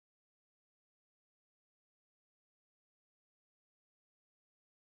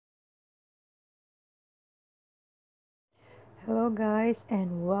Hello guys,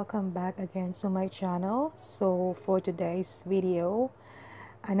 and welcome back again to my channel. So for today's video,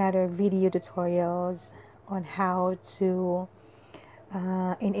 another video tutorials on how to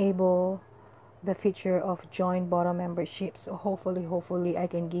enable the feature of JoinButton membership. So hopefully I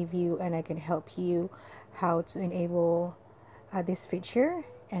can give you and I can help you how to enable this feature,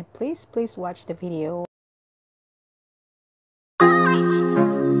 and please watch the video.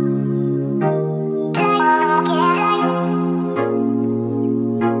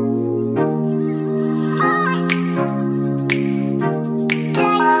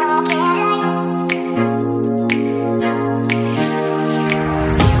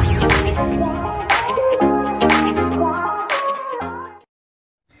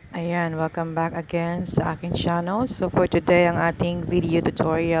 Ayan, welcome back again sa aking channel. So for today, ang ating video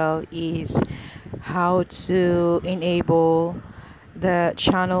tutorial is how to enable the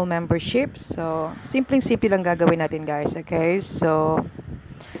channel membership. So, simple lang gagawin natin, guys. Okay, so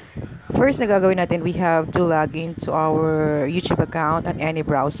first na gagawin natin, we have to log in to our YouTube account on any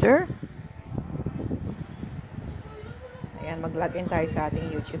browser. Ayan, mag-login tayo sa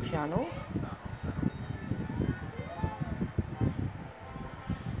ating YouTube channel.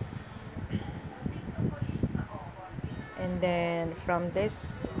 And then, from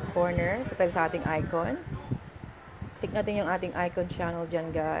this corner, punta sa ating icon. Click natin yung ating icon channel dyan,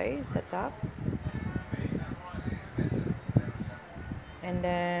 guys, sa top. And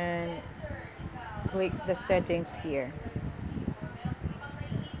then, click the settings here.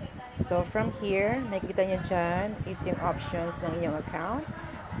 So, from here, nakikita nyo dyan is yung options ng inyong account.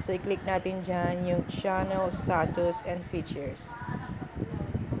 So, i-click natin dyan yung channel status and features.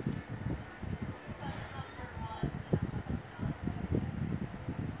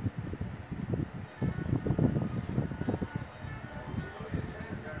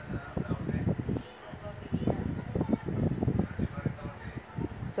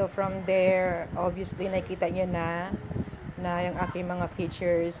 So, from there, obviously, nakita nyo na yung aking mga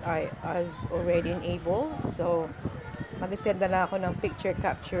features ay as already enabled. So, mag-send na lang ako ng picture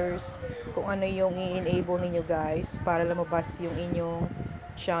captures kung ano yung i-enable ninyo, guys, para lumabas yung inyong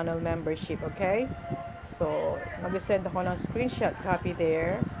channel membership, okay? So, mag-send ako ng screenshot copy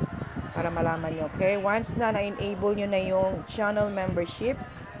there para malaman nyo, okay? Once na na-enable nyo na yung channel membership,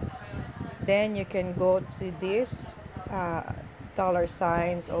 then you can go to this dollar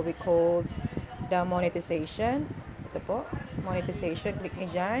signs, or we call the monetization. Ito po, monetization. Click nyo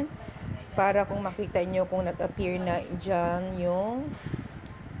dyan para kung makita nyo kung nag-appear na dyan yung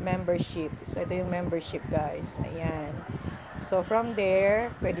membership. So, ito yung membership, guys. Ayan. So, from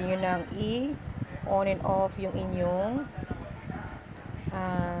there, pwede nyo nang i-on and off yung inyong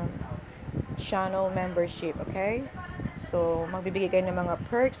channel membership. Okay? So, magbibigay kayo ng mga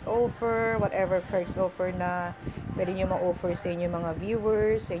perks offer, whatever perks offer na pwede nyo ma-offer sa inyong mga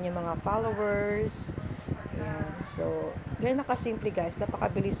viewers, sa inyong mga followers. Ayan. So, ganyan nakasimple, guys.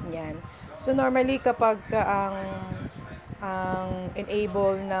 Napakabilis niyan. So, normally, kapag ang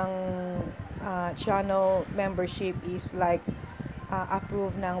enable ng channel membership is like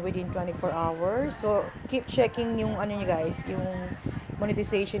approved ng within 24 hours. So, keep checking yung ano nyo, guys, yung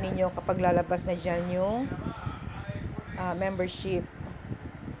monetization ninyo kapag lalabas na dyan yung membership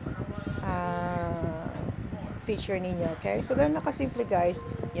feature ninyo, okay? So, ganun nakasimple, guys.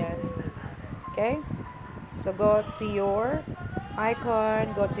 Yan. Okay? So, go to your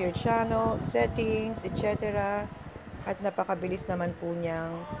icon, go to your channel, settings, etc. At napakabilis naman po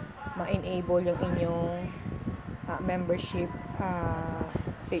niyang ma-enable yung inyong membership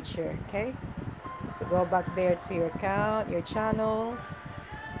feature, okay? So, go back there to your account, your channel.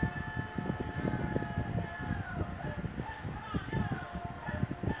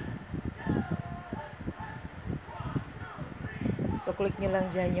 So, click nyo lang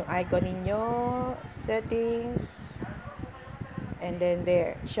dyan yung icon ninyo, settings, and then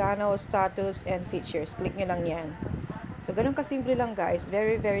there, channel, status, and features. Click nyo lang yan. So, ganun kasimple lang, guys.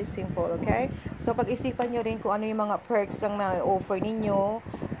 Very simple, okay? So, pag-isipan nyo rin kung ano yung mga perks ang mga offer ninyo,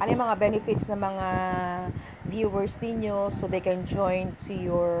 ano yung mga benefits ng mga viewers ninyo so they can join to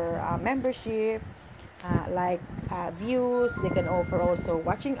your membership, like views. They can offer also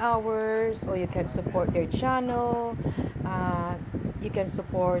watching hours, or you can support their channel. You can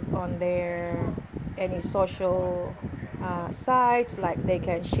support on their any social sites, like they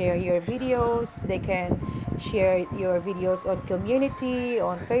can share your videos, they can share your videos on community,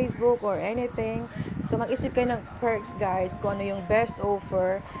 on Facebook, or anything. So, mag-isip kayo ng perks, guys, kung ano yung best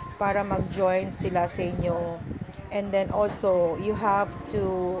offer para mag-join sila sa inyo. And then also, you have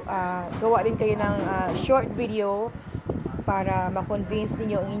to gawa din kayo ng short video para ma-convince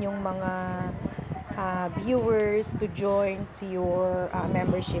ninyo ang inyong mga viewers to join to your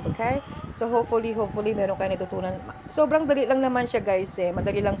membership, okay? So hopefully meron kayo natutunan. Sobrang dali lang naman siya, guys, eh.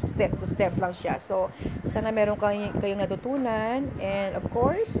 Madali lang, step to step lang siya. So sana meron kayong natutunan, and of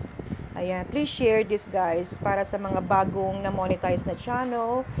course, ayan, please share this, guys, para sa mga bagong na monetize na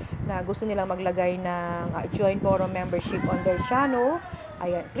channel na gusto nilang maglagay ng JoinButton membership on their channel.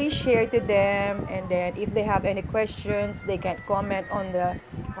 Ayan, please share to them, and then if they have any questions, they can comment on the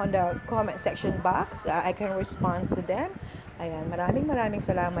comment section box. I can respond to them. Ayan, maraming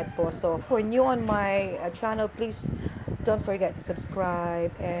salamat po. So for new on my channel, please don't forget to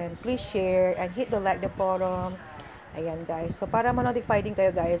subscribe, and please share and hit the like the button. Ayan, guys. So para ma-notify din kayo,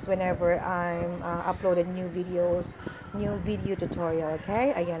 guys, whenever I'm uploaded new videos, new video tutorial,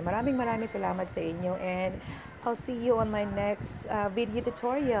 okay? Ayan, maraming salamat sa inyo, and I'll see you on my next video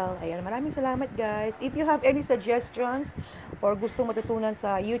tutorial. Ayan, maraming salamat, guys. If you have any suggestions or gusto matutunan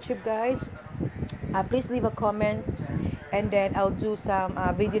sa YouTube, guys, please leave a comment, and then I'll do some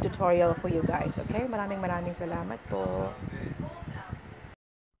video tutorial for you guys, okay? Maraming salamat po.